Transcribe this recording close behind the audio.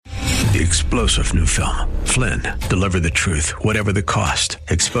the explosive new film, Flynn, deliver the truth, whatever the cost.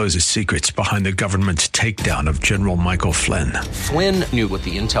 Exposes secrets behind the government's takedown of General Michael Flynn. Flynn knew what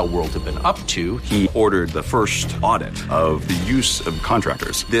the intel world had been up to. He ordered the first audit of the use of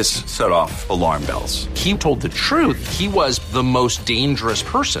contractors. This set off alarm bells. He told the truth. He was the most dangerous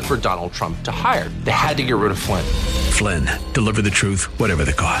person for Donald Trump to hire. They had to get rid of Flynn. Flynn, deliver the truth, whatever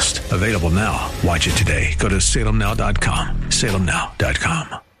the cost. Available now. Watch it today. Go to salemnow.com.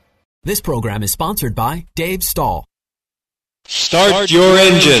 salemnow.com. This program is sponsored by Dave Stahl. Start your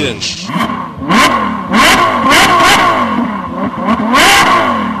engines.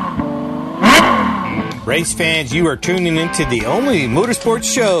 Race fans, you are tuning into the only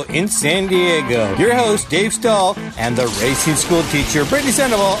motorsports show in San Diego. Your host, Dave Stahl, and the racing school teacher, Brittany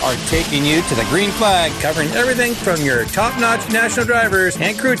Sandoval, are taking you to the green flag, covering everything from your top-notch national drivers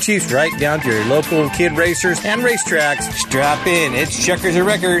and crew chiefs right down to your local kid racers and racetracks. Strap in. It's Checkers and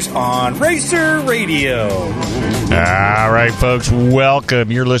Wreckers on Racer Radio. All right, folks,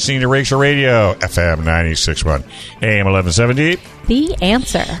 welcome. You're listening to Racer Radio, FM 96.1, AM 1170. The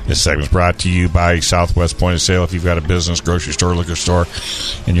Answer. This segment's brought to you by Southwest Point of Sale. If you've got a business, grocery store, liquor store,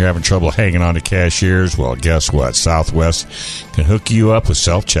 and you're having trouble hanging on to cashiers, well, guess what? Southwest can hook you up with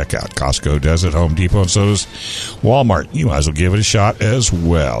self-checkout. Costco does it, Home Depot, and so does Walmart. You might as well give it a shot as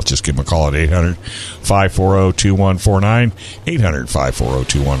well. Just give them a call at 800-540-2149,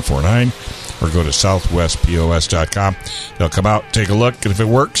 800-540-2149. Or go to southwestpos.com. They'll come out, take a look, and if it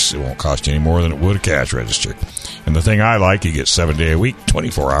works, it won't cost you any more than it would a cash register. And the thing I like, you get 7-day-a-week,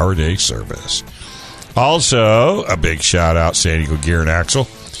 24-hour-a-day service. Also, a big shout-out, San Diego Gear and Axle.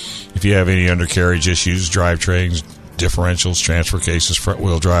 If you have any undercarriage issues, drivetrains, differentials, transfer cases,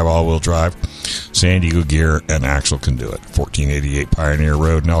 front-wheel drive, all-wheel drive, San Diego Gear and Axle can do it. 1488 Pioneer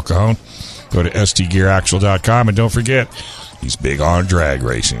Road in El Cajon. Go to stgearaxle.com, and don't forget, he's big on drag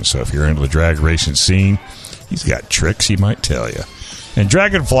racing, so if you're into the drag racing scene, he's got tricks he might tell you. And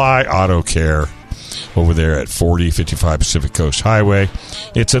Dragonfly Auto Care over there at 4055 Pacific Coast Highway.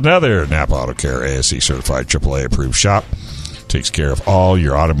 It's another Napa Auto Care ASE certified AAA approved shop. Takes care of all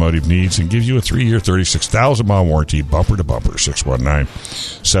your automotive needs and gives you a 3-year, 36,000-mile warranty, bumper to bumper.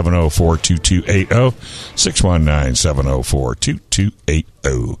 619-704-2280.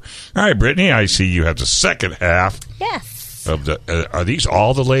 619-704-2280. All right, Brittany, I see you have the second half. Yes. Of the, are these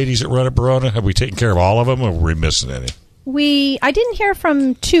all the ladies that run at Barona? Have we taken care of all of them, or are we missing any? I didn't hear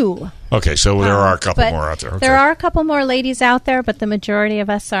from 2. Okay, so there are a couple more out there. Okay. There are a couple more ladies out there, but the majority of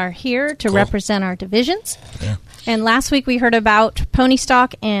us are here to represent our divisions. Yeah. And last week we heard about Pony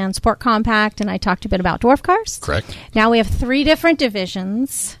Stock and Sport Compact, and I talked a bit about dwarf cars. Correct. Now we have 3 different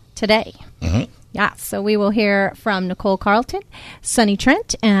divisions today. Mm-hmm. Yeah, so we will hear from Nicole Carlton, Sonny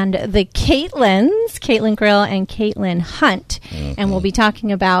Trent, and the Caitlins, Caitlin Grill and Caitlin Hunt. Mm-hmm. And we'll be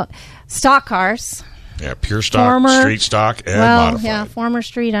talking about stock cars. Yeah, pure stock, street stock, and modified. Yeah, former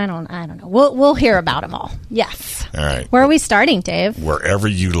street. I don't know. We'll hear about them all. Yes. All right. Where are we starting, Dave? Wherever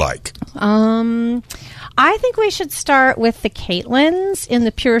you like. I think we should start with the Caitlins in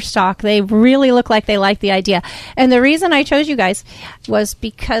the pure stock. They really look like they like the idea. And the reason I chose you guys was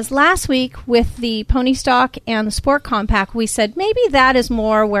because last week with the Pony Stock and the Sport Compact, we said maybe that is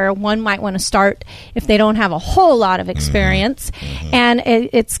more where one might want to start if they don't have a whole lot of experience. Mm-hmm. And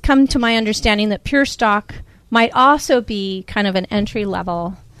it's come to my understanding that pure stock might also be kind of an entry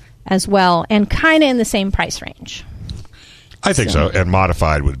level as well and kind of in the same price range. I think so. And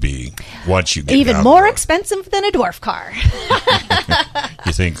modified would be once you get even more expensive than a dwarf car.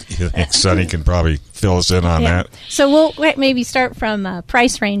 You think Sonny can probably fill us in on that? So we'll maybe start from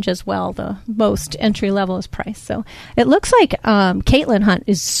price range as well. The most entry level is price. So it looks like Caitlin Hunt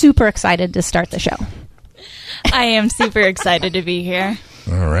is super excited to start the show. I am super excited to be here.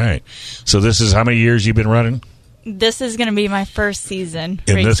 All right. So this is how many years you've been running? This is going to be my first season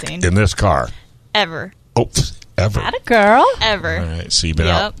in racing. In this car? Ever. Oh, ever. Atta girl. Ever. All right. So you've been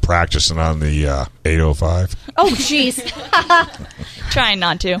out practicing on the 805? Oh, jeez. Trying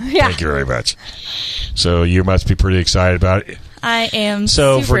not to. Yeah. Thank you very much. So you must be pretty excited about it. I am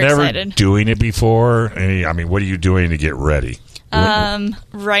super excited. So for never doing it before, what are you doing to get ready?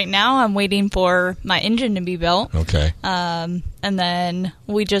 Right now I'm waiting for my engine to be built. Okay. And then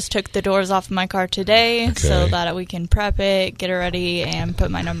we just took the doors off of my car today so that we can prep it, get it ready, and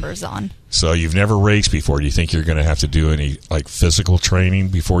put my numbers on. So you've never raced before. Do you think you're going to have to do any physical training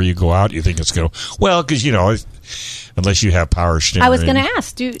before you go out? You think it's going to... Well, because, unless you have power steering. I was going to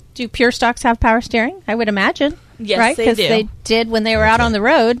ask, do pure stocks have power steering? I would imagine. Yes, right? they do. Because they did when they were out on the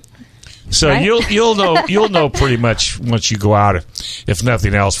road. So right? you'll know pretty much once you go out, if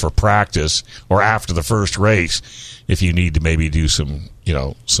nothing else for practice or after the first race, if you need to maybe do some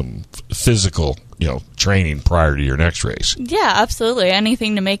physical, training prior to your next race. Yeah, absolutely.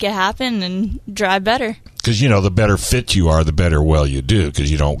 Anything to make it happen and drive better. Because, the better fit you are, the better well you do.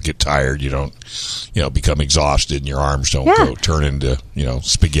 Because you don't get tired. You don't, become exhausted and your arms don't go turn into,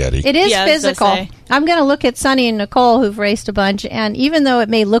 spaghetti. It is physical. I'm going to look at Sunny and Nicole, who've raced a bunch. And even though it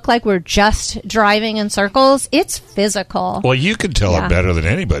may look like we're just driving in circles, it's physical. Well, you can tell it better than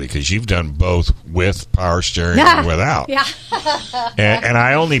anybody because you've done both with power steering and without. Yeah. and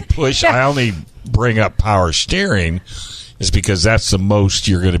I only bring up power steering is because that's the most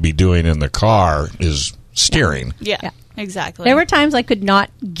you're going to be doing in the car is steering. Yeah, exactly. There were times I could not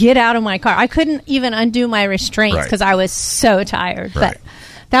get out of my car. I couldn't even undo my restraints because I was so tired. Right. But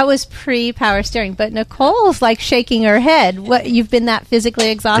that was pre-power steering. But Nicole's like shaking her head. What, you've been that physically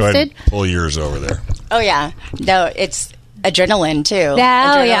exhausted? Go ahead and pull yours over there. Oh, yeah. No, it's adrenaline, too.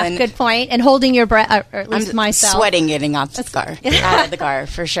 Yeah, oh, yeah, good point. And holding your breath, or at least myself. Sweating getting off the car, out of the car,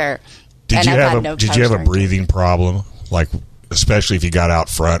 for sure. Did you have a breathing problem? Like, especially if you got out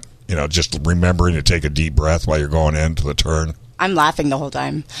front, just remembering to take a deep breath while you're going into the turn? I'm laughing the whole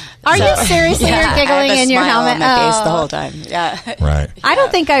time. Are you seriously? You're giggling in your helmet? I have a smile on my face the whole time. Yeah. Right. I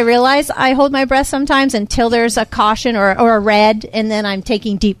don't think I realize I hold my breath sometimes until there's a caution or a red, and then I'm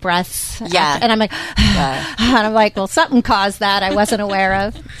taking deep breaths. Yeah. And I'm like, and I'm like, well, something caused that I wasn't aware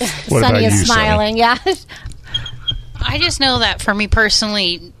of. Sunny is smiling. Sunny? Yeah. I just know that for me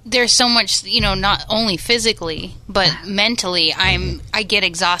personally, there's so much, not only physically, but mentally, I get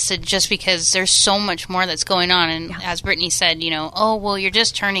exhausted just because there's so much more that's going on. And as Brittany said, oh, well, you're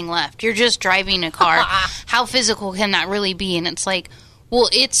just turning left. You're just driving a car. How physical can that really be? And it's like, well,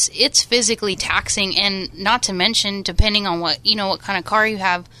 it's physically taxing. And not to mention, depending on what kind of car you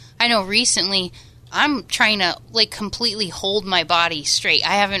have, I know recently I'm trying to completely hold my body straight.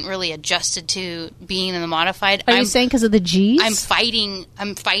 I haven't really adjusted to being in the modified. Are you saying because of the G's?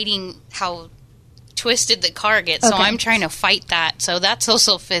 I'm fighting how twisted the car gets. Okay. So I'm trying to fight that. So that's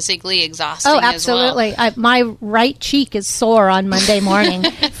also physically exhausting. Oh, absolutely. As well. My right cheek is sore on Monday morning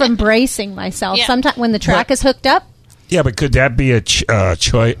from bracing myself. Yeah. Sometimes when the track is hooked up. Yeah, but could that be a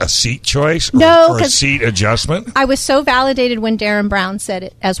seat choice or a seat adjustment? I was so validated when Darren Brown said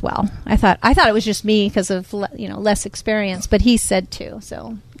it as well. I thought it was just me because of less experience, but he said too.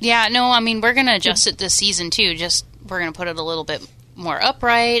 So yeah, no, I mean we're going to adjust it this season too. Just we're going to put it a little bit more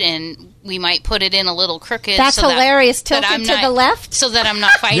upright, and we might put it in a little crooked. That's hilarious. Tilt it to the left so that I'm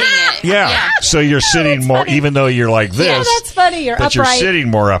not fighting it. Yeah. So you're sitting more, funny. Even though you're like this. Yeah, that's funny. You're upright. You're sitting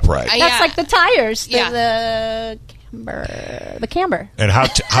more upright. That's like the tires. The camber. And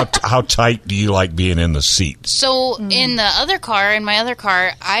how tight do you like being in the seat? So in my other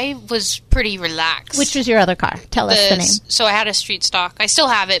car, I was pretty relaxed. Which was your other car? Tell us the name. So I had a street stock. I still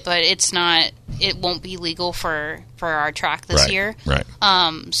have it, but it won't be legal for our track this year. Right.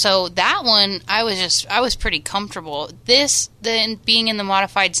 So that one, I was pretty comfortable. Then being in the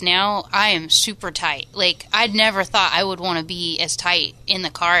modifieds now, I am super tight. Like, I'd never thought I would want to be as tight in the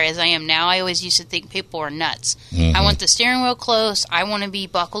car as I am now. I always used to think people are nuts. Mm-hmm. I want the steering wheel close. I want to be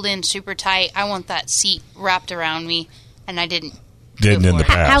buckled in super tight. I want that seat wrapped around me, and I didn't in the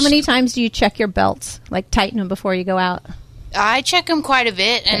past. How many times do you check your belts? Like, tighten them before you go out? I check them quite a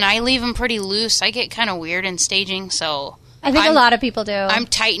bit, and I leave them pretty loose. I get kind of weird in staging, so I think a lot of people do. I'm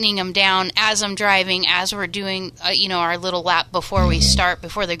tightening them down as I'm driving, as we're doing, our little lap before we start,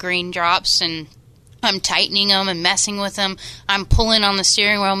 before the green drops, and I'm tightening them and messing with them. I'm pulling on the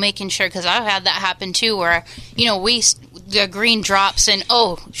steering wheel, making sure, because I've had that happen too, where the green drops and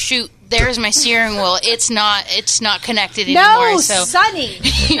oh shoot, there's my steering wheel. It's not connected anymore. No, so. Sunny.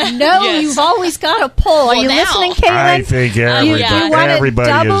 No, yes. You've always got to pull. Are you listening, Caitlin? I think everybody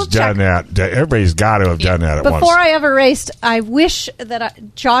has done that. Everybody's got to have done that at once. Before I ever raced, I wish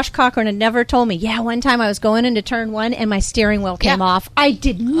that Josh Cochran had never told me. Yeah, one time I was going into turn 1 and my steering wheel came off. I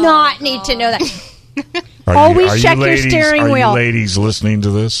did not need to know that. Always check your steering wheel. Are you ladies listening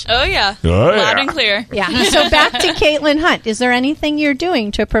to this? Oh, yeah. Loud and clear. Yeah. So back to Caitlin Hunt. Is there anything you're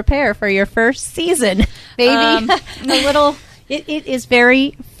doing to prepare for your first season? Maybe a little... It is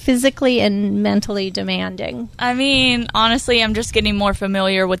very physically and mentally demanding. I mean, honestly, I'm just getting more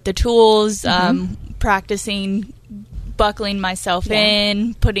familiar with the tools, practicing buckling myself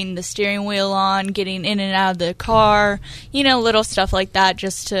in, putting the steering wheel on, getting in and out of the car, little stuff like that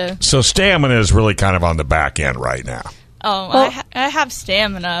just to... So stamina is really kind of on the back end right now. Oh, well, I have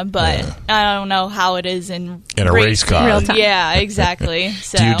stamina, but I don't know how it is in a race car. Real time. Yeah, exactly.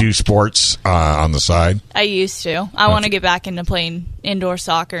 So, do you do sports on the side? I used to. I want to get back into playing indoor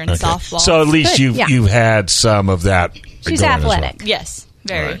soccer and softball. So at least you've had some of that. She's athletic. Well. Yes,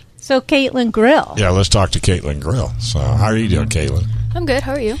 very. Right. So Caitlin Grill. Yeah, let's talk to Caitlin Grill. So how are you doing, Caitlin? I'm good.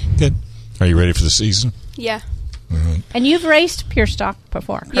 How are you? Good. Are you ready for the season? Yeah. And you've raced pure stock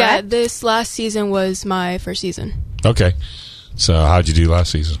before, correct? Yeah, this last season was my first season. Okay. So how'd you do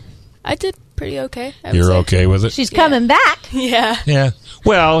last season? I did pretty okay. I would You're say. okay with it? She's coming back. Yeah. Yeah.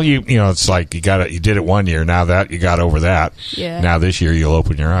 Well, you know, it's like you did it one year. Now that you got over that. Yeah. Now this year you'll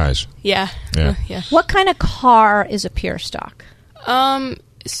open your eyes. Yeah. Yeah. Yeah. What kind of car is a pure stock?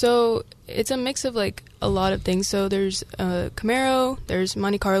 So it's a mix of like a lot of things. So there's Camaro, there's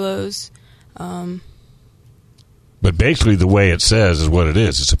Monte Carlos. But basically, the way it says is what it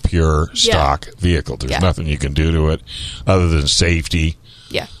is. It's a pure stock vehicle. There's nothing you can do to it other than safety.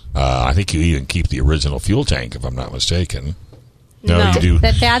 Yeah. I think you even keep the original fuel tank, if I'm not mistaken. No. You do.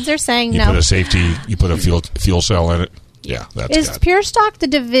 The dads are saying You no. put a safety. You put a fuel cell in it. Yeah, that's Is good. pure stock the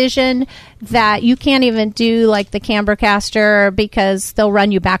division that you can't even do like the camber caster because they'll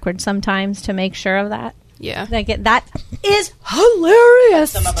run you backwards sometimes to make sure of that? Yeah. That is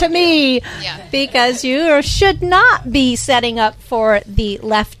hilarious to me because you should not be setting up for the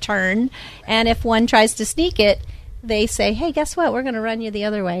left turn. And if one tries to sneak it, they say, hey, guess what? We're going to run you the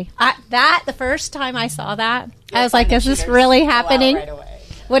other way. The first time I saw that, I was like, is this really happening?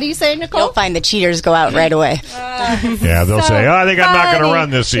 What are you saying, Nicole? You'll find the cheaters go out right away. Yeah, they'll say, I think I'm not going to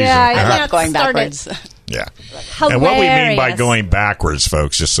run this season. Yeah, I'm not going backwards. Yeah. Hilarious. And what we mean by going backwards,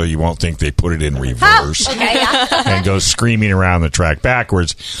 folks, just so you won't think they put it in reverse and go screaming around the track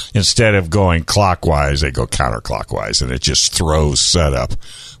backwards, instead of going clockwise, they go counterclockwise, and it just throws setup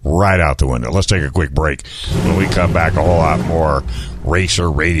right out the window. Let's take a quick break. When we come back, a whole lot more Racer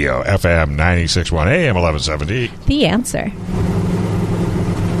Radio, FM 96.1 AM 1170. The Answer.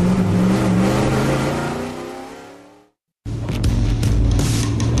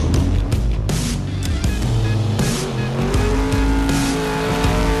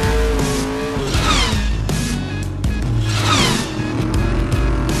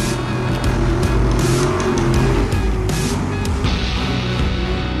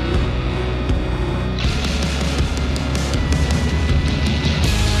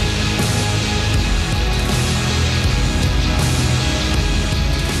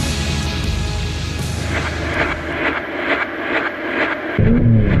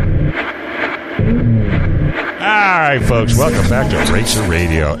 All right, folks, welcome back to Racer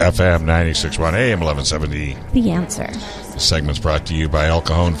Radio, FM 96.1 AM 1170. The Answer. This segment's brought to you by El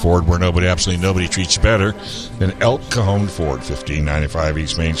Cajon Ford, where absolutely nobody treats you better than El Cajon Ford, 1595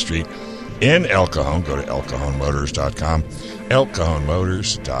 East Main Street in El Cajon. Go to elcajonmotors.com,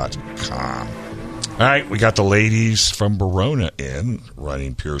 elcajonmotors.com. All right, we got the ladies from Verona in,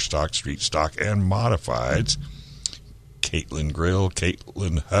 running pure stock, street stock, and modifieds. Caitlin Grill,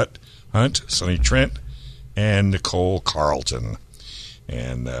 Caitlin Hunt, Sonny Trent, and Nicole Carlton.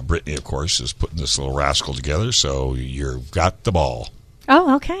 And Brittany, of course, is putting this little rascal together, so you've got the ball.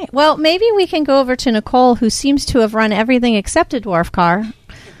 Oh, okay. Well, maybe we can go over to Nicole, who seems to have run everything except a dwarf car,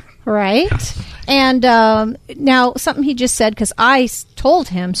 right? And now, something he just said, because I told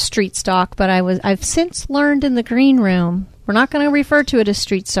him street stock, but I've since learned in the green room, we're not going to refer to it as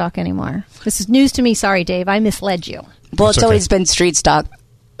street stock anymore. This is news to me. Sorry, Dave. I misled you. Well, it's always been street stock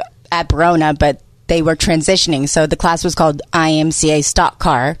at Verona, but they were transitioning. So the class was called IMCA Stock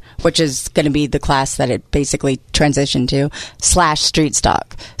Car, which is going to be the class that it basically transitioned to, / street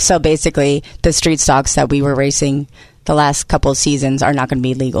stock. So basically, the street stocks that we were racing the last couple of seasons are not going to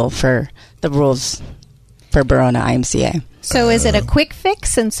be legal for the rules for Verona IMCA. So is it a quick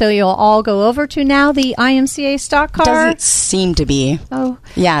fix, and so you'll all go over to now the IMCA stock car? Doesn't seem to be. Oh.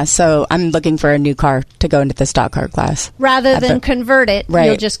 Yeah, so I'm looking for a new car to go into the stock car class. Rather than convert it, Right.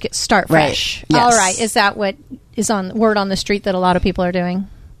 you'll just start fresh. Right. Yes. All right. Is that what is on word on the street that a lot of people are doing?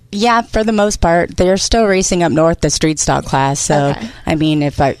 Yeah, for the most part. They're still racing up north the street stock class. So, I mean,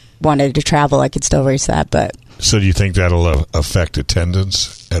 if I wanted to travel, I could still race that, but... So do you think that'll affect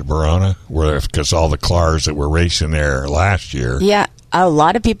attendance at Verona? Because all the cars that were racing there last year... Yeah, a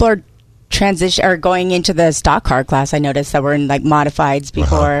lot of people are going into the stock car class. I noticed that were in like modifieds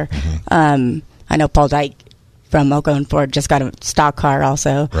before. I know Paul Dyke from El Cajon Ford just got a stock car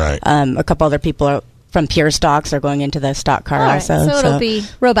also. Right. A couple other people from Pure Stocks are going into the stock car also. So it'll be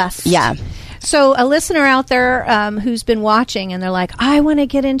robust. Yeah. So a listener out there who's been watching and they're like, I want to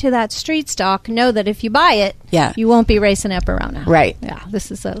get into that street stock, know that if you buy it, you won't be racing at Verona. Right. Yeah,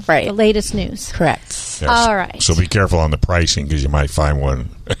 this is the latest news. Correct. Yes. All right. So be careful on the pricing because you might find one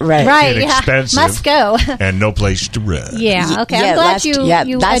inexpensive must go. and no place to run. Yeah, okay. I'm glad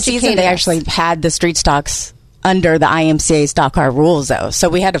you last season they actually had the street stocks under the IMCA stock car rules, though. So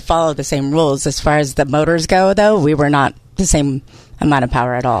we had to follow the same rules. As far as the motors go, though, we were not the same. amount of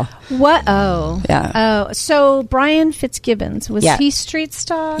power at all. What? Oh. Yeah. Oh, so Brian Fitzgibbons, was he street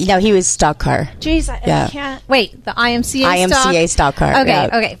stock? No, he was stock car. Jeez, I can't. Wait, the IMCA stock car. Okay,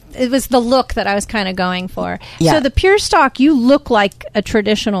 yeah. okay. It was the look that I was kind of going for. Yeah. So the pure stock, you look like a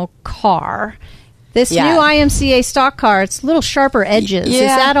traditional car. This new IMCA stock car, it's little sharper edges. Yeah. Is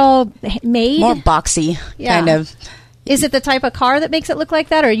that all made? More boxy, kind of. Is it the type of car that makes it look like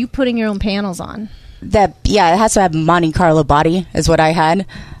that, or are you putting your own panels on? It has to have Monte Carlo body, is what I had.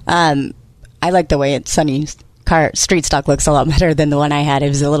 I like the way Sunny's car street stock looks a lot better than the one I had. It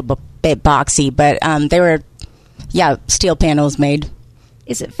was a little bit boxy, but they were, steel panels made.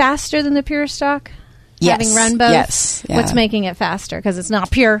 Is it faster than the pure stock? Yes. Having run both? Yes. Yeah. What's making it faster? Because it's not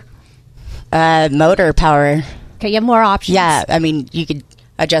pure. Motor power. Okay, you have more options. Yeah, I mean, you could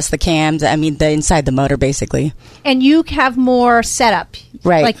adjust the cams. I mean, the inside the motor, basically. And you have more setup.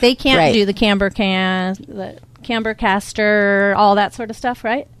 Right. Like they can't do the camber caster, all that sort of stuff,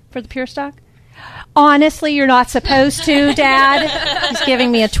 right? For the pure stock? Honestly, you're not supposed to, Dad. He's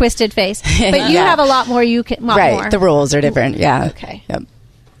giving me a twisted face. But you have a lot more you can... Right, the rules are different, Okay. Yep.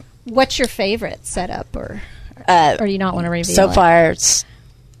 What's your favorite setup, or do you not want to reveal so it? far,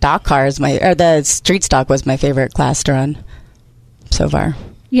 stock cars, the street stock was my favorite class to run so far.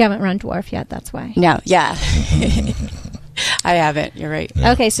 You haven't run Dwarf yet, that's why. No, yeah. I haven't, you're right.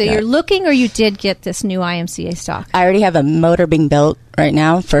 Okay, so you're looking, or you did get this new IMCA stock? I already have a motor being built right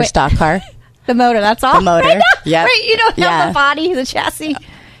now for a stock car. The motor, that's all? The motor, right, you don't have the body, the chassis.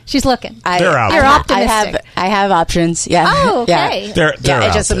 She's looking. They're out. You're optimistic. I have options. Yeah. Oh, okay. Yeah. They're it's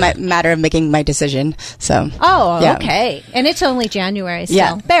out just there. a matter of making my decision. So. Oh, okay. And it's only January still.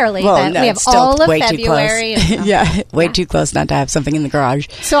 Yeah. Barely. Well, but no, we have it's still all of way February. Too close. Way too close not to have something in the garage.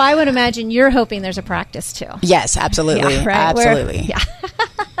 So I would imagine you're hoping there's a practice too. Yes, absolutely. Yeah, right? Absolutely.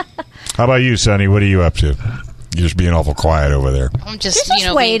 How about you, Sonny? What are you up to? You're just being awful quiet over there. I'm just,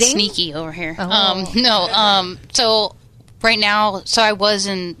 waiting. being sneaky over here. Oh. So right now, I was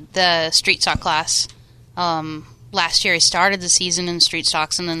in the street stock class. Last year I started the season in street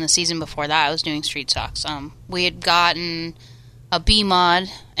stocks, and then the season before that I was doing street stocks. We had gotten a B mod,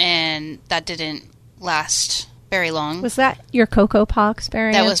 and that didn't last very long. Was that your Cocoa Paw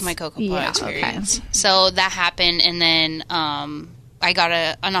experience? That was my Cocoa Paw experience. Okay. So that happened, and then I got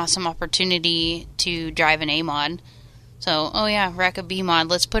an awesome opportunity to drive an A mod. So, wreck a B mod.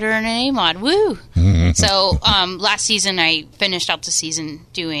 Let's put her in an A mod. Woo! So, last season I finished out the season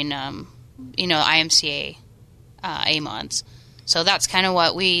doing, IMCA A mods. So that's kind of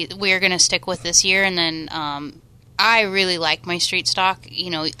what we're going to stick with this year. And then I really like my street stock.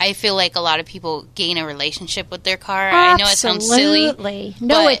 I feel like a lot of people gain a relationship with their car. I know it sounds silly.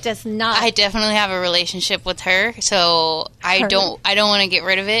 No, it does not. I definitely have a relationship with her, so I don't want to get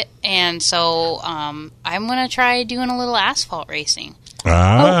rid of it. And so I'm going to try doing a little asphalt racing.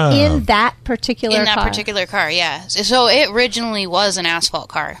 In that particular car, yeah. So it originally was an asphalt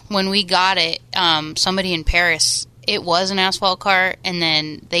car. When we got it, somebody in Paris, it was an asphalt car, and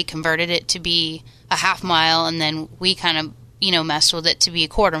then they converted it to be a half mile, and then we kind of, messed with it to be a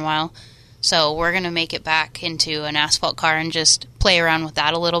quarter mile. So we're going to make it back into an asphalt car and just play around with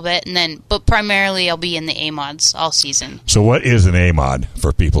that a little bit. And then, but primarily I'll be in the A mods all season. So what is an A mod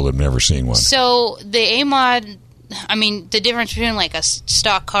for people that have never seen one? So the A mod, the difference between like a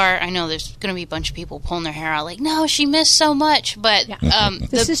stock car, I know there's going to be a bunch of people pulling their hair out like, no, she missed so much. But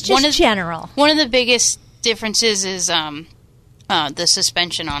this is just general. One of the biggest differences is the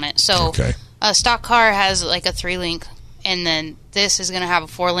suspension on it. So a stock car has like a 3-link, and then this is going to have a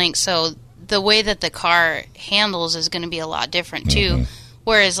 4-link. So the way that the car handles is going to be a lot different too.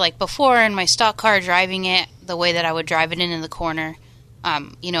 Whereas like before in my stock car, driving it the way that I would drive it into the corner,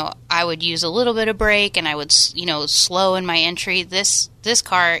 I would use a little bit of brake, and I would, slow in my entry. This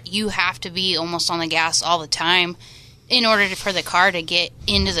car, you have to be almost on the gas all the time in order for the car to get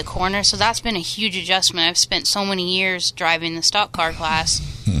into the corner. So that's been a huge adjustment. I've spent so many years driving the stock car class,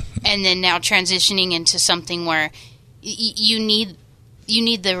 and then now transitioning into something where you need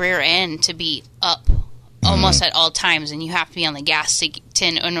the rear end to be up almost at all times, and you have to be on the gas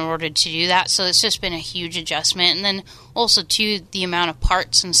in order to do that. So it's just been a huge adjustment. And then also too, the amount of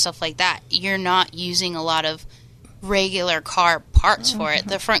parts and stuff like that, you're not using a lot of regular car parts for it.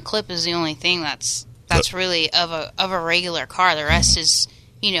 The front clip is the only thing that's really of a regular car. The rest is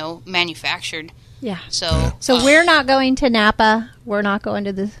manufactured. Yeah. So we're not going to Napa. We're not going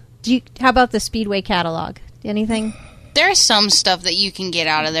to how about the Speedway catalog? Anything? There's some stuff that you can get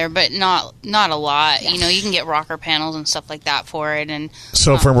out of there, but not a lot. Yes. You can get rocker panels and stuff like that for it. And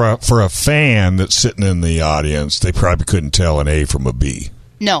so for a fan that's sitting in the audience, they probably couldn't tell an A from a B.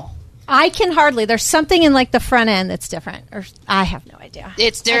 No. I can hardly. There's something in like the front end that's different, or I have no idea.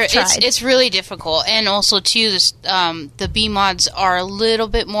 It's really difficult, and also too, the B mods are a little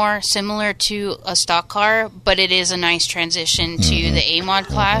bit more similar to a stock car, but it is a nice transition to the A mod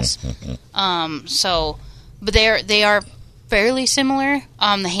class. But they are fairly similar.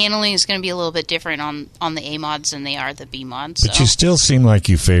 The handling is going to be a little bit different on the A mods than they are the B mods. But you still seem like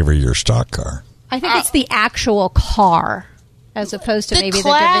you favor your stock car. I think it's the actual car. As opposed to maybe the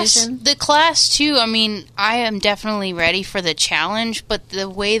division? The class, too, I mean, I am definitely ready for the challenge, but the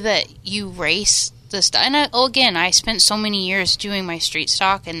way that you race the stuff... And again, I spent so many years doing my street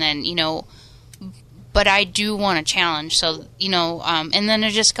stock, and then, but I do want a challenge. So, and then I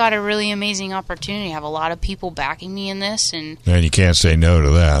just got a really amazing opportunity. I have a lot of people backing me in this. And you can't say no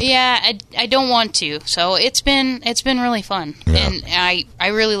to that. Yeah, I don't want to. So it's been really fun. Yeah. And I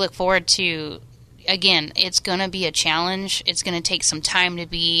really look forward to... Again, it's going to be a challenge. It's going to take some time to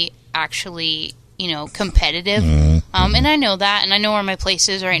be actually, competitive. And I know that, and I know where my place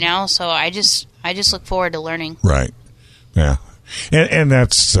is right now. So I just look forward to learning. Right. Yeah. And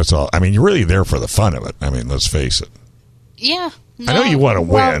that's all. I mean, you're really there for the fun of it. I mean, let's face it. Yeah. No. I know you want to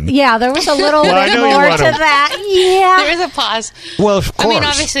win. Yeah, there was a little bit more to that. Yeah. There was a pause. Well, of course. I mean,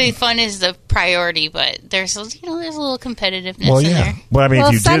 obviously, fun is the priority, but there's a little competitiveness in there. Well,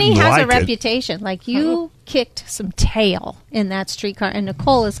 if you Sunny has like a reputation. Like, you kicked some tail in that streetcar, and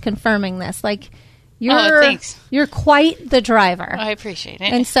Nicole is confirming this. Like, thanks. You're quite the driver. I appreciate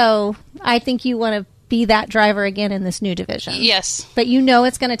it. And so I think you want to be that driver again in this new division. Yes. But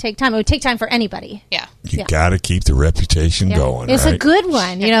it's going to take time. It would take time for anybody. Yeah. You got to keep the reputation going, It's right? a good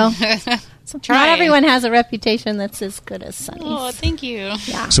one, Not everyone has a reputation that's as good as Sunny's. Oh, thank you.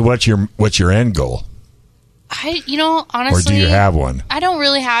 Yeah. So what's your end goal? Honestly, or do you have one? I don't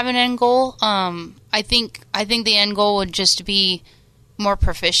really have an end goal. I think the end goal would just to be more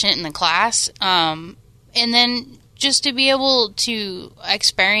proficient in the class, and then just to be able to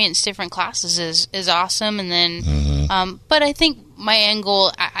experience different classes is awesome. And then, but I think my end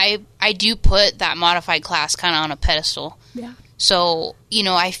goal, I do put that modified class kind of on a pedestal. Yeah. So,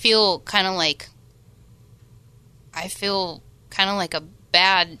 I feel kind of like a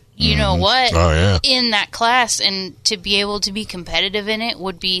bad, in that class, and to be able to be competitive in it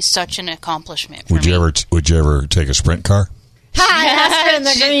would be such an accomplishment for me. Would you ever take a sprint car? We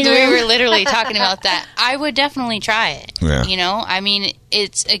were literally talking about that. I would definitely try it. Yeah. I mean,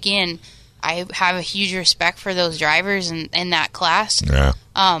 it's, again, I have a huge respect for those drivers in that class. Yeah.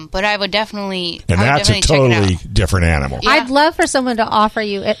 But I would definitely And that's a totally different animal. Yeah. I'd love for someone to offer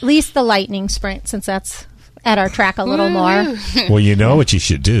you at least the lightning sprint, since that's at our track a little more. Well, you know what you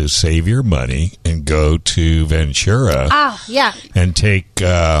should do? Save your money and go to Ventura. Yeah. And take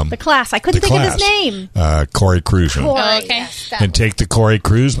the class. I couldn't think of his name. Corey Cruzman. Okay. Yes, and take the Corey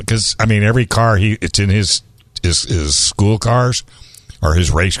Cruz, because I mean, every car it's in his school cars or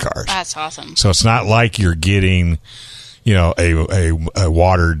his race cars. That's awesome. So it's not like you're getting, a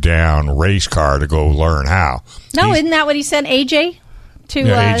watered down race car to go learn how. No, isn't that what he said, AJ?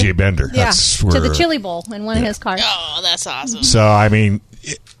 AJ Bender. Yeah, that's where, to the Chili Bowl in one of his cars. Oh, that's awesome. So, I mean,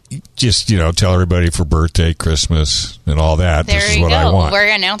 just, tell everybody for birthday, Christmas, and all that. This is what I want. We're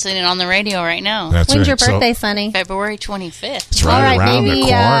announcing it on the radio right now. That's When's right. your birthday, Sonny? February 25th. It's right around the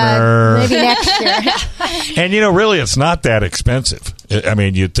corner. Maybe next year. And, really, it's not that expensive. I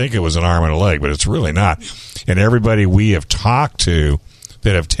mean, you'd think it was an arm and a leg, but it's really not. And everybody we have talked to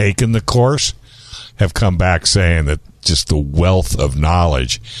that have taken the course have come back saying that just the wealth of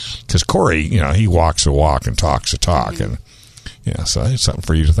knowledge, because Corey, he walks the walk and talks the talk, and so it's something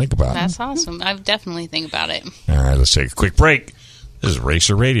for you to think about. That's awesome. I definitely think about it. All right, let's take a quick break. This is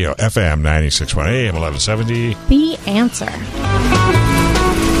Racer Radio, FM 96.1 AM 1170. The Answer.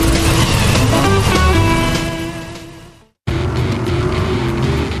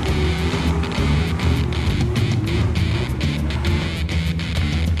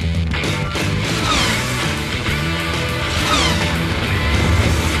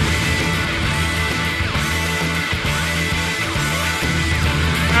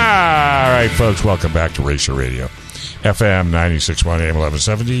 All right, folks, welcome back to Racer Radio, FM 96.1 AM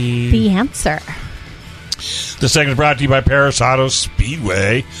 1170. The Answer. The segment brought to you by Paris Auto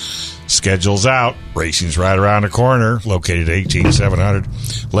Speedway. Schedule's out. Racing's right around the corner. Located at 18700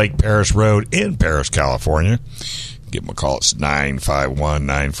 Lake Paris Road in Paris, California. Give them a call. It's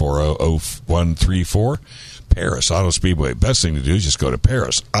 951-940-0134. Paris Auto Speedway. Best thing to do is just go to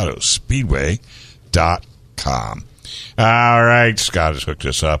parisautospeedway.com. All right, Scott has hooked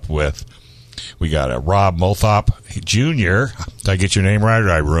us up with, we got a Rob Multhop Jr. Did I get your name right, or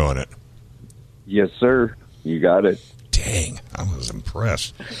did I ruin it? Yes, sir. You got it. Dang, I was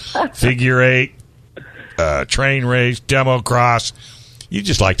impressed. Figure 8, train race, demo cross. You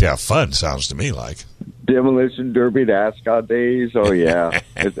just like to have fun, sounds to me like. Demolition Derby to Ascot days. Oh, yeah.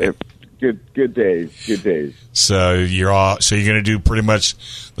 Good days. So you're going to do pretty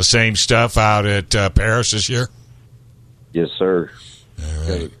much the same stuff out at Paris this year? Yes, sir. All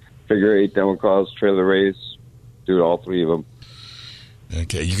right. Figure 8, demo cross, trailer race. Do all 3 of them.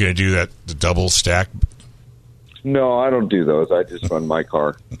 Okay, you going to do the double stack? No, I don't do those. I just run my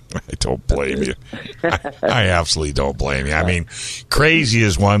car. I don't blame you. I absolutely don't blame you. I mean, crazy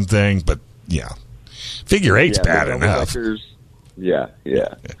is one thing, but yeah, figure 8's bad enough. Yeah.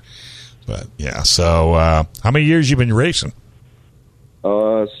 But yeah, so how many years you been racing?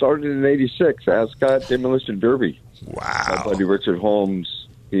 Started in '86, Ascot Demolition Derby. Wow. My buddy Richard Holmes.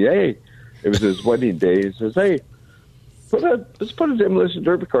 It was his wedding day. He says, "Hey, let's put a Demolition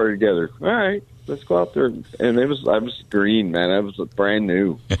Derby car together." All right. Let's go out there, and I was green, man. I was brand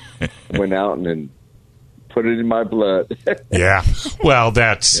new. Went out and then put it in my blood. Yeah, well,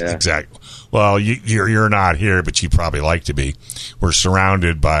 that's exactly. Well, you're not here, but you probably like to be. We're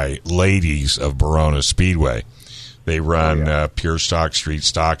surrounded by ladies of Verona Speedway. They run pure stock, street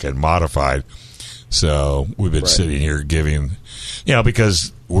stock, and modified. So we've been sitting here giving,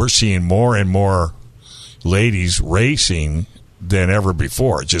 because we're seeing more and more ladies racing than ever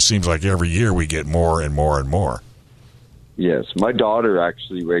before. It just seems like every year we get more and more and more. Yes, my daughter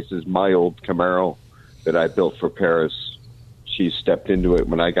actually races my old Camaro that I built for Paris. She stepped into it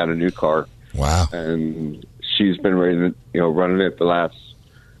when I got a new car. Wow! And she's been running it the last,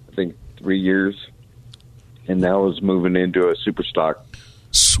 I think, 3 years, and now is moving into a super stock.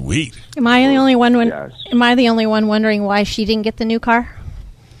 Sweet. Am I the only one? Yes. Am I the only one wondering why she didn't get the new car?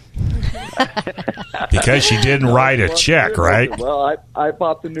 Because she didn't write a check, right? Well, I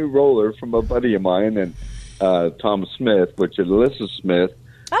bought the new roller from a buddy of mine, and Thomas Smith, which is Alyssa Smith,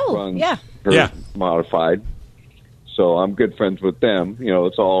 runs her modified. So I'm good friends with them.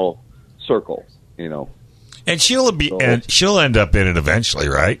 It's all circle. And she'll end up in it eventually,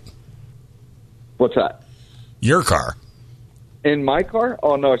 right? What's that? Your car. In my car?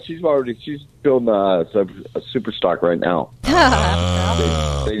 Oh no, she's building a super stock right now.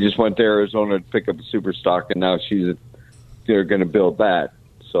 They just went to Arizona to pick up a super stock, and now they're going to build that.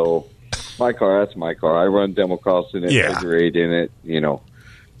 So that's my car. I run demo cross in it, figure 8 in it,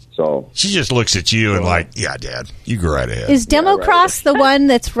 So she just looks at you and like, yeah, Dad, you go right ahead. Is demo cross the one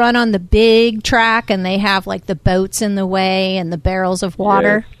that's run on the big track, and they have like the boats in the way and the barrels of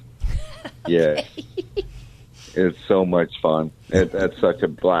water? Yes. It's so much fun. That's such a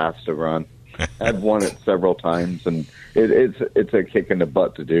blast to run. I've won it several times, and it's a kick in the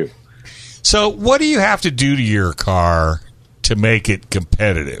butt to do. So what do you have to do to your car to make it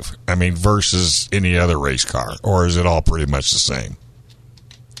competitive? I mean, versus any other race car, or is it all pretty much the same?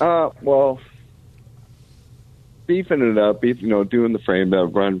 Well, beefing it up, doing the frame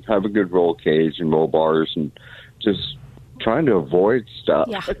up, have a good roll cage and roll bars, and just trying to avoid stuff.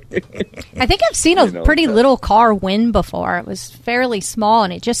 Yeah. I think I've seen a pretty little car win before. It was fairly small,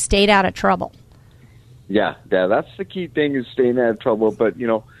 and it just stayed out of trouble. Yeah, that's the key thing, is staying out of trouble. But,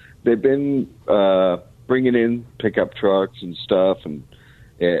 they've been bringing in pickup trucks and stuff, and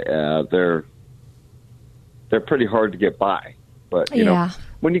they're pretty hard to get by. But,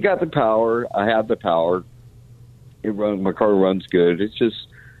 when you got the power, I have the power. My car runs good. It's just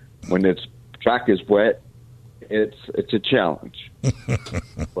when track is wet, it's a challenge.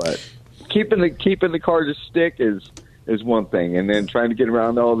 But keeping the car to stick is one thing, and then trying to get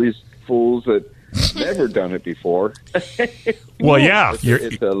around all these fools that never done it before. Well, yeah,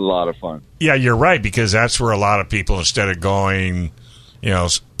 it's a lot of fun. Yeah, you're right, because that's where a lot of people, instead of going,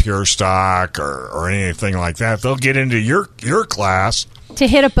 pure stock or anything like that, they'll get into your class to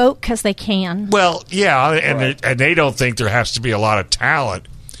hit a boat because they can. Well, yeah, and they don't think there has to be a lot of talent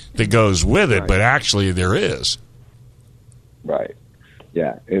that goes with it, but actually there is. Right.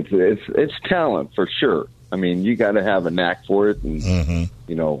 Yeah, it's talent for sure. I mean, you got to have a knack for it, and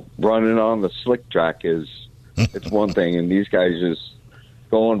running on the slick track it's one thing, and these guys just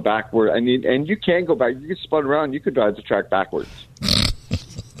going backward. I mean, and you can go back. You can spin around. You could drive the track backwards.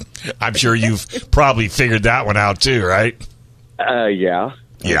 I'm sure you've probably figured that one out too, right? Yeah.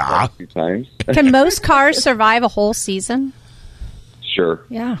 Yeah. A few times. Can most cars survive a whole season? Sure.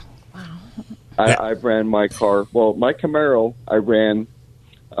 Yeah. I ran my car. Well, my Camaro, I ran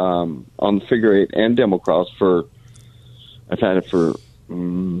on the figure 8 and demo cross I've had it for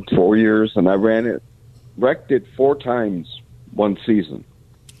 4 years, and I wrecked it 4 times one season.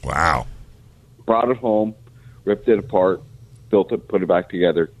 Wow. Brought it home, ripped it apart, built it, put it back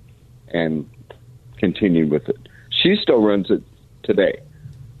together, and continued with it. she still runs it today,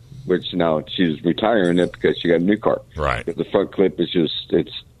 which now she's retiring it because she got a new car. Right. The front clip is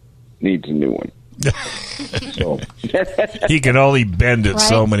needs a new one. So. He can only bend it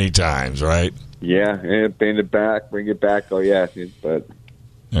so many times, right? Yeah, and bend it back, bring it back. Oh yeah, but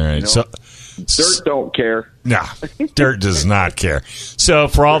all right. So dirt don't care. Nah, dirt does not care. So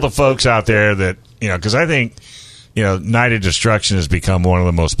for all the folks out there that because I think Night of Destruction has become one of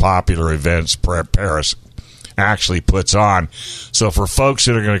the most popular events Paris actually puts on. So for folks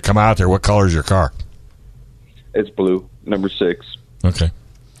that are going to come out there, what color is your car? It's blue, number 6. Okay.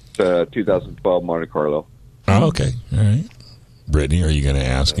 2012 Monte Carlo. Oh, okay. All right. Brittany, are you going to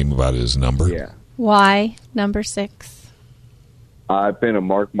ask him about his number? Yeah. Why number 6? I've been a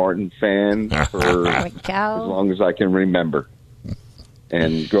Mark Martin fan for as long as I can remember.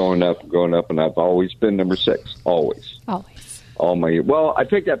 And growing up, and I've always been number 6. Always. Well, I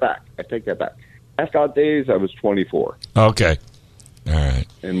take that back. Ascot days, I was 24. Okay. All right.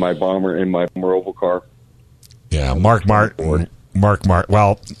 In my bomber oval car. Yeah, Mark Martin.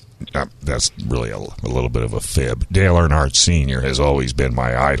 Well, that's really a little bit of a fib. Dale Earnhardt Sr. has always been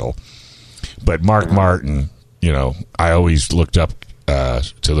my idol. But Mark Martin, I always looked up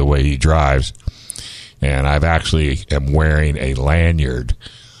to the way he drives. And I've actually am wearing a lanyard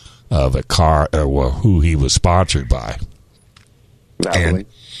of a car, who he was sponsored by. And,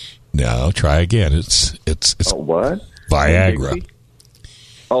 no, try again. It's what? Viagra.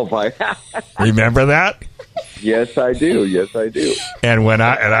 Oh, Viagra. Remember that? Yes, I do. And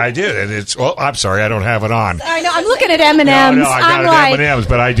I did, and it's I'm sorry, I don't have it on. I know. I'm looking at M&Ms. No, I got M&Ms,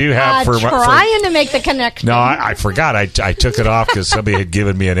 but I do have trying to make the connection. No, I forgot. I took it off because somebody had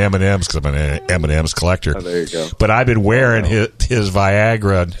given me an M&Ms because I'm an M&Ms collector. Oh, there you go. But I've been wearing his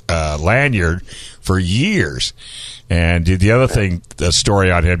Viagra lanyard for years. And the other thing, the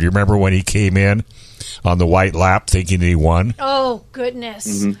story on him. Do you remember when he came in on the white lap thinking he won? Oh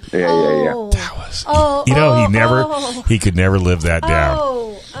goodness! Mm-hmm. Yeah. That was. He could never live that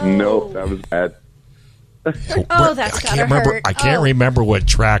down. Nope, that was bad. That's gotta hurt. I can't remember what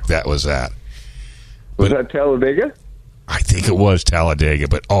track that was at. Was that Talladega? I think it was Talladega,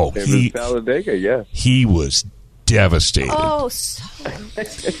 but it was Talladega. Yes, he was devastated.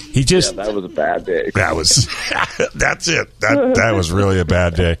 He just that was a bad day. That was that's it. That was really a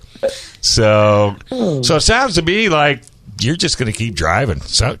bad day. So it sounds to me like you're just going to keep driving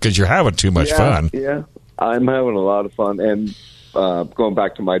because you're having too much fun. Yeah, I'm having a lot of fun, and going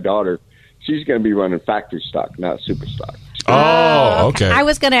back to my daughter, she's going to be running factory stock, not super stock. Oh, okay. I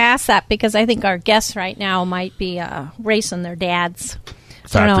was going to ask that because I think our guests right now might be racing their dads.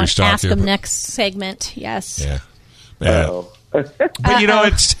 Factory stock. Ask them next segment. Yes. Yeah. But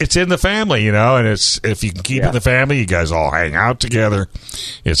it's in the family, and it's if you can keep it in the family, you guys all hang out together.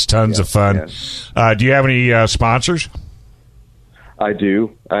 It's tons of fun. Do you have any sponsors? I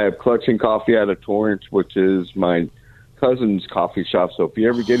do. I have Clutch and Coffee out of Torrance, which is my cousin's coffee shop. So if you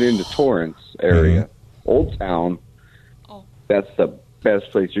ever get into Torrance area, Old Town, that's the best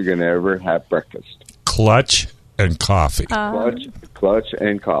place you're going to ever have breakfast. Clutch and Coffee. Clutch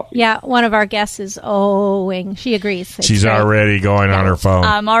and Coffee. Yeah, one of our guests is owing. She agrees. She's already going on her phone.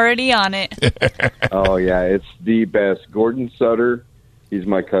 I'm already on it. Oh, yeah, it's the best. Gordon Sutter, he's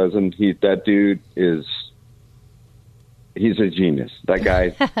my cousin. That dude he's a genius. That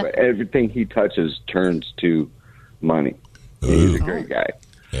guy, everything he touches turns to money. He's a great guy.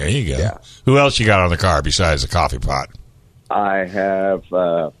 There you go. Yeah. Who else you got on the car besides the coffee pot? I have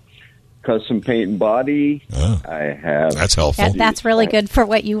Custom Paint and Body. I have. That's helpful. That's really good for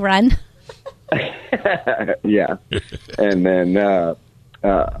what you run. Yeah. And then,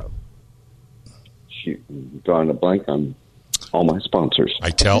 drawing a blank on all my sponsors.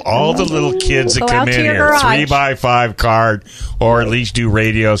 I tell all the little kids that come in here, 3x5 card, or at least do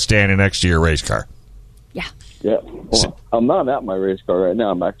radio standing next to your race car. Yeah. Well, I'm not at my race car right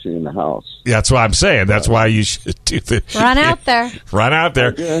now. I'm actually in the house. That's what I'm saying. That's why you should do this. Run out there. Run out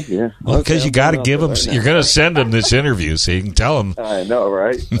there. Yeah. Well, because you got to give them. Right you're going to send them this interview so you can tell them. I know,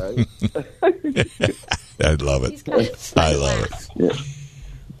 right? I love it. I love it. Yeah.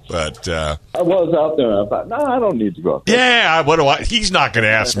 But I was out there. I thought, no, I don't need to go out there. Yeah. What do I? He's not going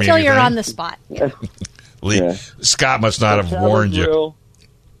to ask me. Until anything. You're on the spot. Yeah. Scott must not have warned you.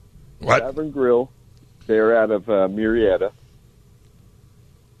 What? Tavern Grill. They're out of Murrieta.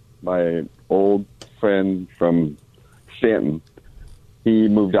 My old friend from Stanton, he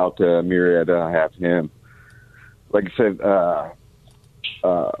moved out to Murrieta. I have him. Like I said,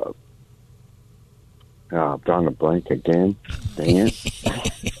 I'm drawing a blank again. Dang it.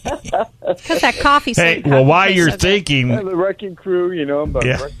 Because that coffee. Hey, well, while you're thinking, the Wrecking Crew, but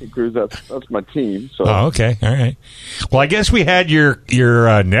Yeah. Wrecking Crew, that's my team. So. Oh, okay, all right. Well, I guess we had your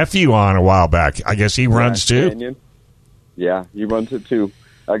nephew on a while back. I guess he runs too. Canyon. Yeah, he runs it too.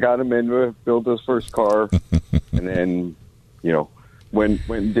 I got him in, built his first car, and then, went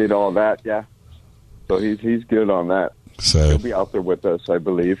and did all that. Yeah, so he's good on that. So he'll be out there with us, I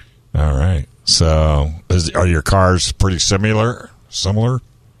believe. All right. So are your cars pretty similar?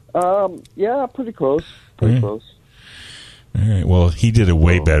 Yeah, pretty close. Pretty close. All right. Well, he did a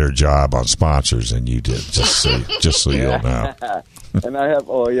way better job on sponsors than you did. Just so you'll know. And I have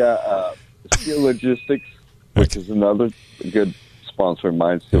Steel Logistics, which is another good sponsor of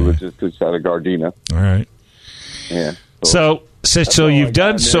mine. Steel Logistics out of Gardena. All right. Yeah. So you've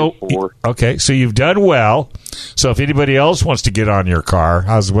done okay. So you've done well. So if anybody else wants to get on your car,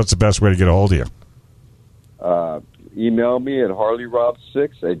 what's the best way to get a hold of you? Email me at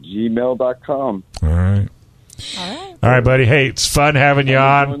harleyrob6@gmail.com. All right. All right, buddy. Hey, it's fun having you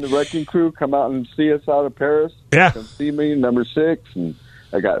on. Join the Wrecking Crew. Come out and see us out of Paris. Yeah. Come see me, number 6. And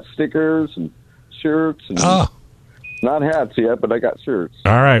I got stickers and shirts. And not hats yet, but I got shirts.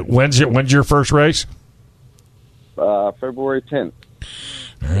 All right. When's your first race? February 10th.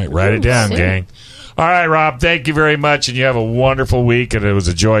 All right. Write it down, gang. All right, Rob. Thank you very much, and you have a wonderful week, and it was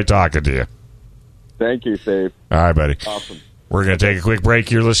a joy talking to you. Thank you, Dave. All right, buddy. Awesome. We're going to take a quick break.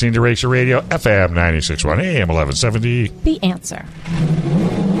 You're listening to Racer Radio, FM 96.1, AM 1170. The Answer.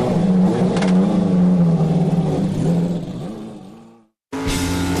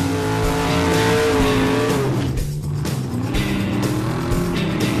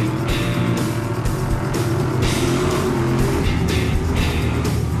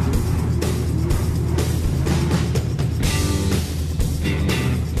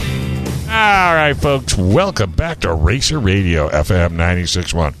 All right, folks, welcome back to Racer Radio, FM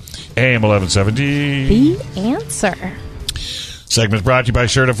 96.1, AM 1170. The Answer. Segment brought to you by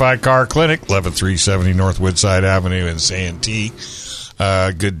Certified Car Clinic, 11370 North Woodside Avenue in Santee.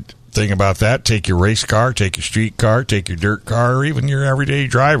 Good thing about that, take your race car, take your street car, take your dirt car, or even your everyday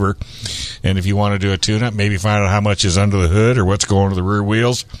driver. And if you want to do a tune-up, maybe find out how much is under the hood or what's going to the rear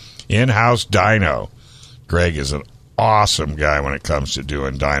wheels, in-house dyno. Greg is an awesome guy when it comes to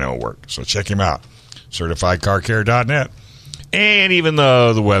doing dyno work. So check him out, CertifiedCarCare.net. And even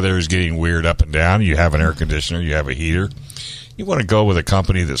though the weather is getting weird up and down, you have an air conditioner, you have a heater, you want to go with a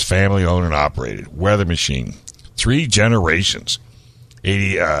company that's family-owned and operated. Weather Machine, 3 generations,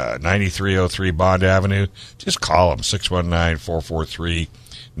 9303 Bond Avenue. Just call them,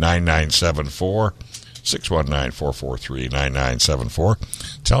 619-443-9974.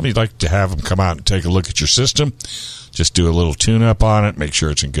 619-443-9974. Tell them you'd like to have them come out and take a look at your system. Just do a little tune-up on it, make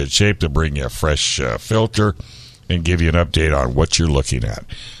sure it's in good shape. They'll bring you a fresh filter and give you an update on what you're looking at.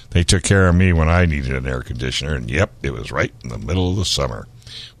 They took care of me when I needed an air conditioner, and yep, it was right in the middle of the summer.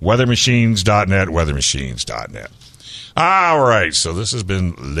 Weathermachines.net, weathermachines.net. All right, so this has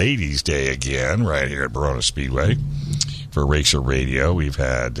been Ladies' Day again right here at Verona Speedway. For Racer Radio, we've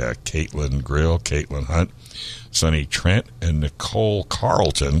had Caitlin Grill, Caitlin Hunt, Sonny Trent, and Nicole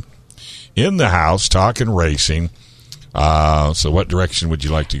Carlton in the house talking racing. So what direction would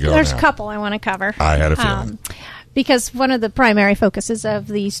you like to go There's now? a couple I want to cover. I had a feeling. Because one of the primary focuses of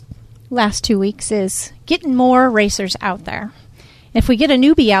these last 2 weeks is getting more racers out there. If we get a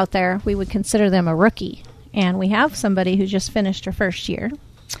newbie out there, we would consider them a rookie. And we have somebody who just finished her first year,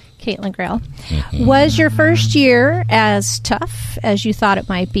 Caitlin Grill. Was your first year as tough as you thought it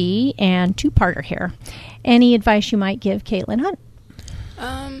might be? And two-parter here. Any advice you might give Caitlin Hunt?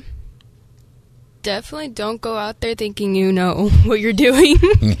 Definitely don't go out there thinking you know what you're doing.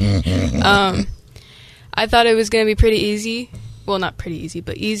 I thought it was going to be pretty easy. Well, not pretty easy,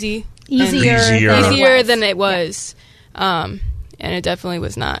 but easy. Easier than it was. And it definitely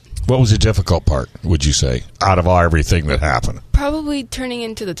was not. What was the difficult part, would you say, out of everything that happened? Probably turning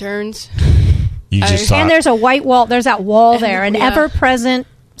into the turns. You just thought, and there's a white wall. There's that wall there, an ever-present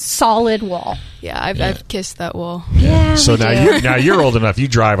solid wall. Yeah, I've kissed that wall. Yeah. So now you're old enough. You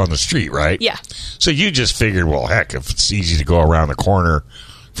drive on the street, right? Yeah. So you just figured, well, heck, if it's easy to go around the corner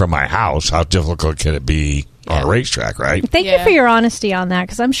from my house, how difficult can it be on a racetrack, right? Thank you for your honesty on that,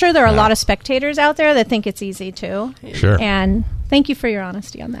 because I'm sure there are a lot of spectators out there that think it's easy too. Sure. And thank you for your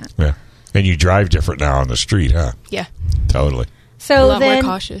honesty on that. Yeah. And you drive different now on the street, huh? Yeah. Totally. So a lot then,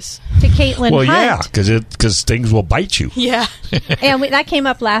 more cautious. To Caitlin Well, Hunt. yeah, because things will bite you. Yeah. And that came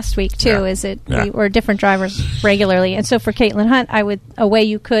up last week too. We're different drivers regularly, and so for Caitlin Hunt, a way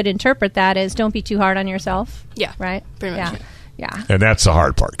you could interpret that is don't be too hard on yourself. Yeah. Right. Pretty much. Yeah. And that's the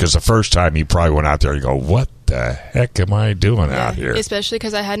hard part, because the first time you probably went out there, you go, what the heck am I doing out here? Especially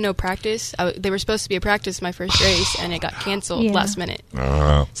because I had no practice. They were supposed to be a practice my first race, and it got canceled last minute.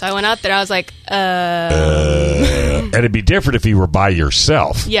 So I went out there. I was like, And it'd be different if you were by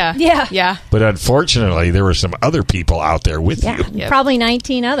yourself. Yeah. But unfortunately, there were some other people out there with you. Yep. Probably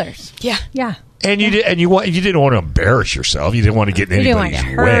 19 others. Yeah. And you didn't want to embarrass yourself. You didn't want to get in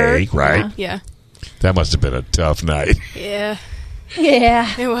anybody's way, right? Yeah. That must have been a tough night. Yeah. Yeah.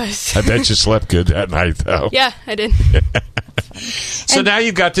 It was. I bet you slept good that night, though. Yeah, I did. So now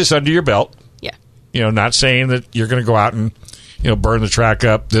you've got this under your belt. Yeah. Not saying that you're going to go out and, burn the track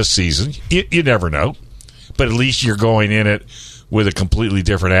up this season. You never know. But at least you're going in it with a completely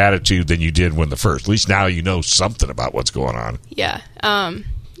different attitude than you did when the first. At least now you know something about what's going on. Yeah.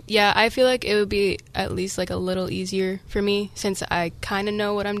 Yeah, I feel like it would be at least like a little easier for me since I kind of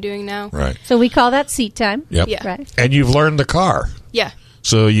know what I'm doing now. Right. So we call that seat time. Yep. Yeah. Right. And you've learned the car. Yeah.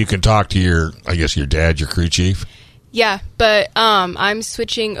 So you can talk to your dad, your crew chief. Yeah, but I'm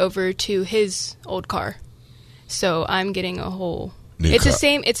switching over to his old car. So I'm getting a whole new It's car. the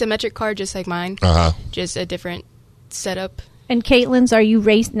same, it's a metric car just like mine. Just a different setup. And Caitlin's, are you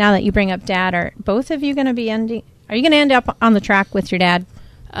now that you bring up Dad, are both of you going to be are you going to end up on the track with your dad?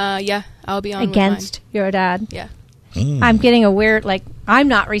 Yeah, I'll be on against with your dad. Yeah. I'm getting a weird, I'm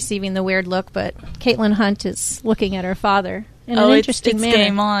not receiving the weird look, but Caitlin Hunt is looking at her father in an interesting it's manner.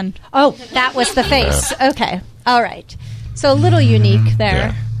 game on. Oh, that was the face. Okay. All right. So a little unique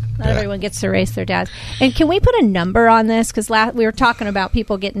there. Not everyone gets to race their dads. And can we put a number on this? Because we were talking about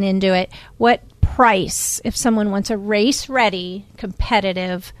people getting into it. What price if someone wants a race-ready,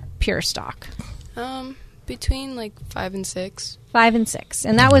 competitive, pure stock? Between like 5 and 6. 5 and 6.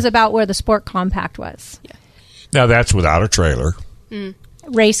 And that was about where the Sport Compact was. Yeah. Now, that's without a trailer.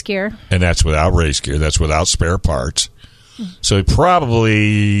 Race gear. And that's without race gear. That's without spare parts. So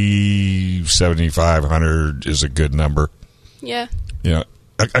probably 7,500 is a good number. Yeah.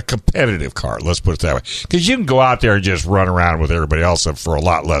 A competitive car, let's put it that way. Because you can go out there and just run around with everybody else for a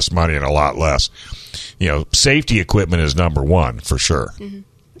lot less money and a lot less. Safety equipment is number one, for sure. Mm-hmm.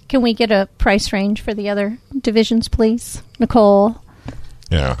 Can we get a price range for the other divisions, please? Nicole?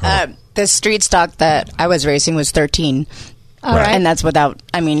 Yeah. The street stock that I was racing was 13. All right. And that's without,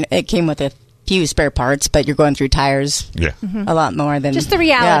 it came with a few spare parts, but you're going through tires a lot more than... Just the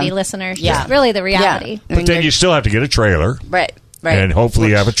reality, listeners. Yeah. Just really the reality. Yeah. But then you still have to get a trailer. Right. And hopefully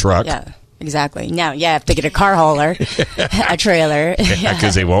you have a truck. Yeah, exactly. Now, you have to get a car hauler, a trailer.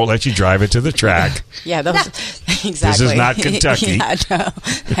 Because they won't let you drive it to the track. Yeah, those, exactly. This is not Kentucky. Yeah, no,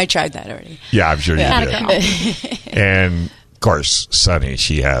 I tried that already. Yeah, I'm sure you did. And... Of course, Sunny,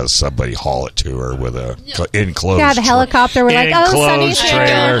 she has somebody haul it to her with a enclosed. Yeah, the helicopter. We're like, Sunny's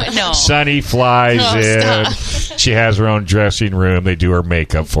trailer. No. Sunny flies in. Stop. She has her own dressing room. They do her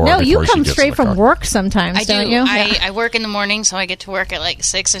makeup for her. No, you before come she gets straight in the from car. work sometimes, I don't do. you? I work in the morning, so I get to work at like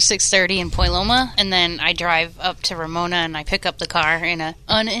 6 or 6:30 in Point Loma, and then I drive up to Ramona and I pick up the car in an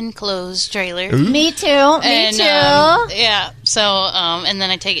unenclosed trailer. Me too. And, Me too. Yeah. So, and then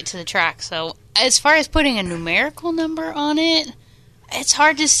I take it to the track. So, as far as putting a numerical number on it, it's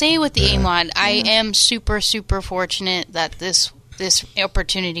hard to say with the A-Mod. I am super, super fortunate that this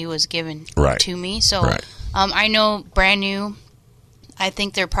opportunity was given to me. So I know brand new, I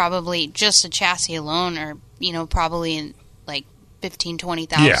think they're probably just a chassis alone or, probably in like 15,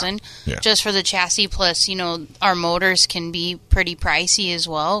 20,000 just for the chassis. Plus, our motors can be pretty pricey as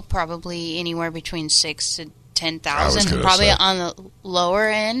well, probably anywhere between 6,000 to 10,000, probably on the lower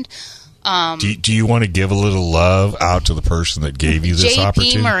end. Do you want to give a little love out to the person that gave you this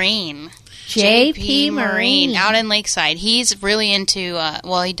opportunity? JP Marine out in Lakeside. He's really into,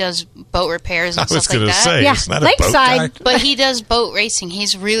 he does boat repairs and stuff like that. I was going to say, he's not a boat guy. But he does boat racing.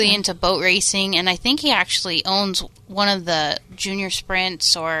 He's really into boat racing, and I think he actually owns one of the junior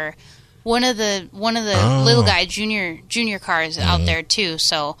sprints or one of the little guy junior cars out there too.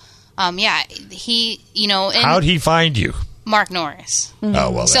 So, he, and how'd he find you? Mark Norris. Mm-hmm. Oh,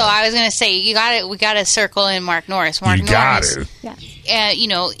 well. So I was going to say we got to circle in Mark Norris. Mark Norris. Got to. Yeah.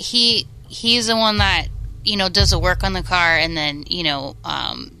 He's the one that does the work on the car, and then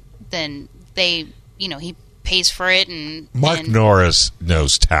then they he pays for it. And Mark Norris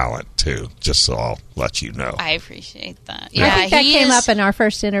knows talent too. Just so I'll let you know. I appreciate that. Yeah, I think that came up in our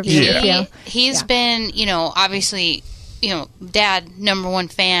first interview with you. He's been obviously. Dad,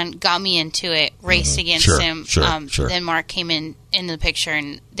 #1 fan, got me into it, raced against him. Sure. Then Mark came in the picture,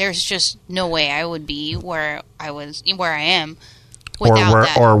 and there's just no way I would be where I am without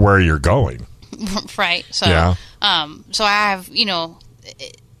that. Or where you're going. Right. So, yeah. So I have,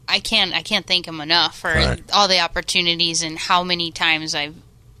 I can't thank him enough for all the opportunities and how many times I've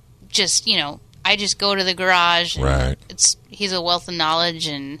just, I just go to the garage. And he's a wealth of knowledge,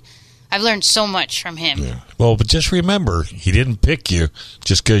 and I've learned so much from him. Yeah. Well, but just remember, he didn't pick you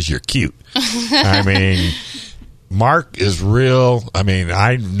just because you're cute. I mean, Mark is real. I mean,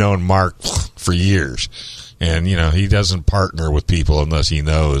 I've known Mark for years, and, he doesn't partner with people unless he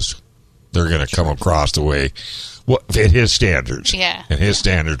knows they're going to come across the way at his standards. Yeah. And his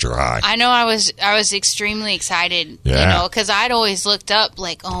standards are high. I know I was extremely excited, because I'd always looked up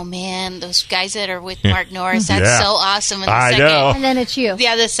like, oh man, those guys that are with Mark Norris, that's so awesome. And I know. And then it's you.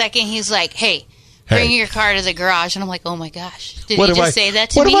 Yeah, the second he's like, hey, bring your car to the garage. And I'm like, oh my gosh, did he just say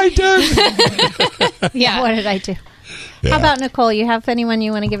that to me? What have I done? Yeah, what did I do? Yeah. How about Nicole? You have anyone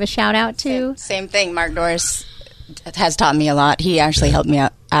you want to give a shout out to? Same thing. Mark Norris has taught me a lot. He actually helped me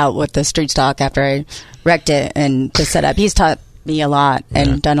out with the street stock after I wrecked it and to set up. He's taught me a lot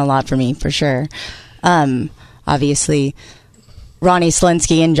and done a lot for me, for sure. Obviously, Ronnie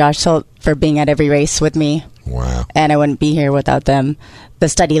Slinsky and Josh Holt for being at every race with me. Wow. And I wouldn't be here without them. The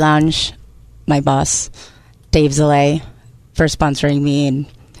Study Lounge, my boss, Dave Zalay, for sponsoring me,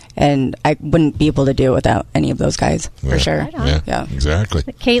 and I wouldn't be able to do it without any of those guys, for sure. Right yeah, exactly.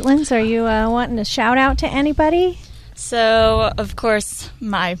 Caitlin's, are you wanting to shout out to anybody? So, of course,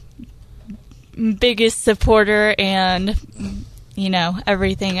 my biggest supporter and,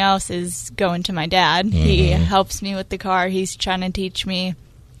 everything else is going to my dad. Mm-hmm. He helps me with the car. He's trying to teach me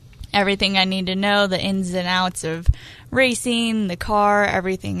everything I need to know, the ins and outs of racing, the car,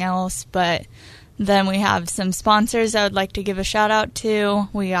 everything else. But then we have some sponsors I would like to give a shout out to.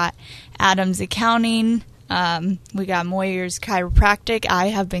 We got Adams Accounting. We got Moyer's Chiropractic. I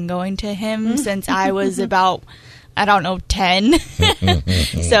have been going to him since I was about, 10.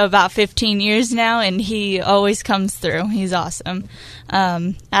 So about 15 years now, and he always comes through. He's awesome.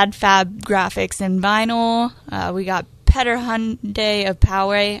 AdFab Graphics and Vinyl. We got Petter Hyundai of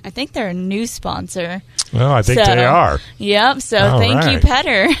Poway. I think they're a new sponsor. Well, I think they are. Yep. So thank you,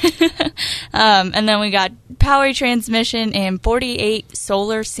 Petter. And then we got Poway Transmission and 48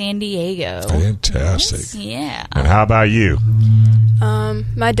 Solar San Diego. Fantastic. Yeah. And how about you?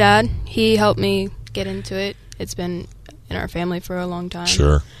 My dad, he helped me get into it. It's been in our family for a long time.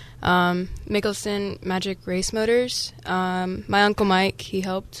 Sure. Mickelson Magic Race Motors. My Uncle Mike, he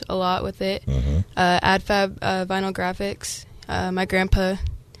helped a lot with it. Mm-hmm. AdFab Vinyl Graphics. My grandpa,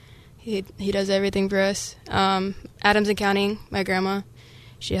 he does everything for us. Adams Accounting, my grandma,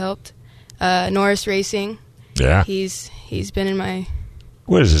 she helped. Norris Racing. Yeah. He's been in my...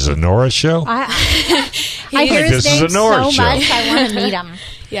 What is this, a Norris show? I hear his name so much, I want to meet him.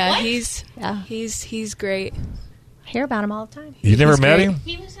 Yeah, he's great. I hear about him all the time. You never met him?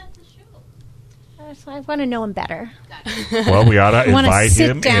 He was at the show. I want to know him better. Well, we ought to invite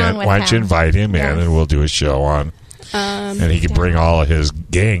him in. Why don't you invite him in, and we'll do a show on. And he can bring all of his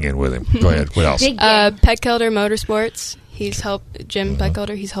gang in with him. Go ahead. What else? Peckhelder Motorsports. He's helped. Jim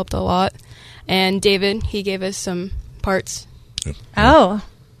Peckhelder. He's helped a lot. And David, he gave us some parts. Oh,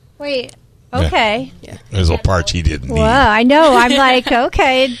 wait. Okay. Yeah. There's little parts he didn't need. Well, I know. I'm like,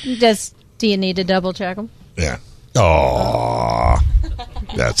 okay. Do you need to double check them? Yeah. Oh,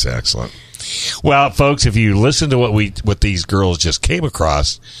 that's excellent. Well, folks, if you listen to what these girls just came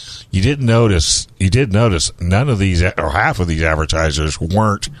across, you did notice none of these or half of these advertisers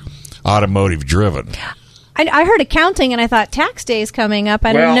weren't automotive driven. I heard accounting, and I thought tax day is coming up.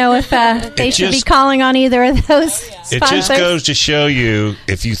 I don't know if they should be calling on either of those sponsors. It just goes to show you,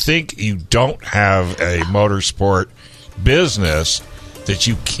 if you think you don't have a motorsport business, that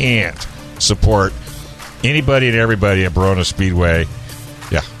you can't support anybody and everybody at Barona Speedway.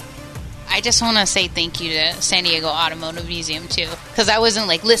 Yeah. I just want to say thank you to San Diego Automotive Museum, too, because I wasn't,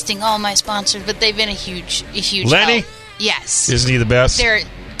 listing all my sponsors, but they've been a huge Lenny? help. Yes. Isn't he the best? They're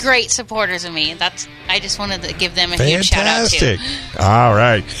great supporters of me. I just wanted to give them a huge shout out too. All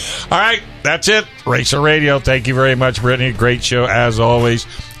right. That's it. Racer Radio. Thank you very much, Brittany. Great show as always.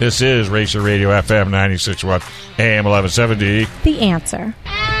 This is Racer Radio FM 96.1 AM 1170. The Answer.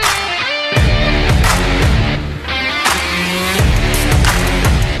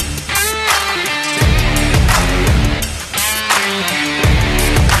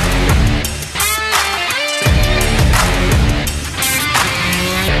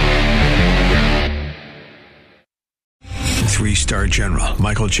 Three-star General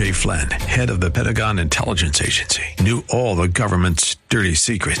Michael J. Flynn, head of the Pentagon Intelligence Agency, knew all the government's dirty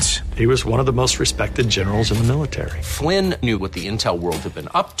secrets. He was one of the most respected generals in the military. Flynn knew what the intel world had been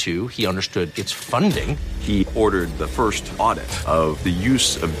up to. He understood its funding. He ordered the first audit of the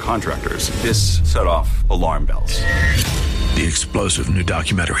use of contractors. This set off alarm bells. The explosive new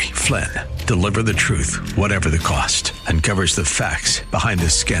documentary, Flynn, Deliver the Truth, Whatever the Cost, uncovers the facts behind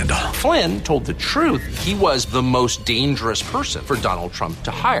this scandal. Flynn told the truth. He was the most dangerous person for Donald Trump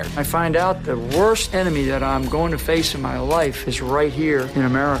to hire. I find out the worst enemy that I'm going to face in my life is right here in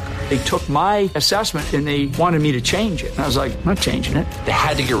America. They took my assessment and they wanted me to change it. And I was like, I'm not changing it. They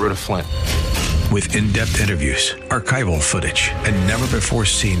had to get rid of Flynn. With in-depth interviews, archival footage, and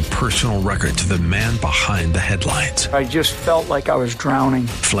never-before-seen personal records of the man behind the headlines. I just felt like I was drowning.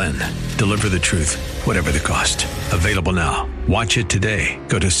 Flynn, Deliver the Truth, Whatever the Cost. Available now. Watch it today.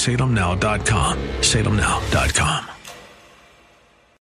 Go to salemnow.com. salemnow.com.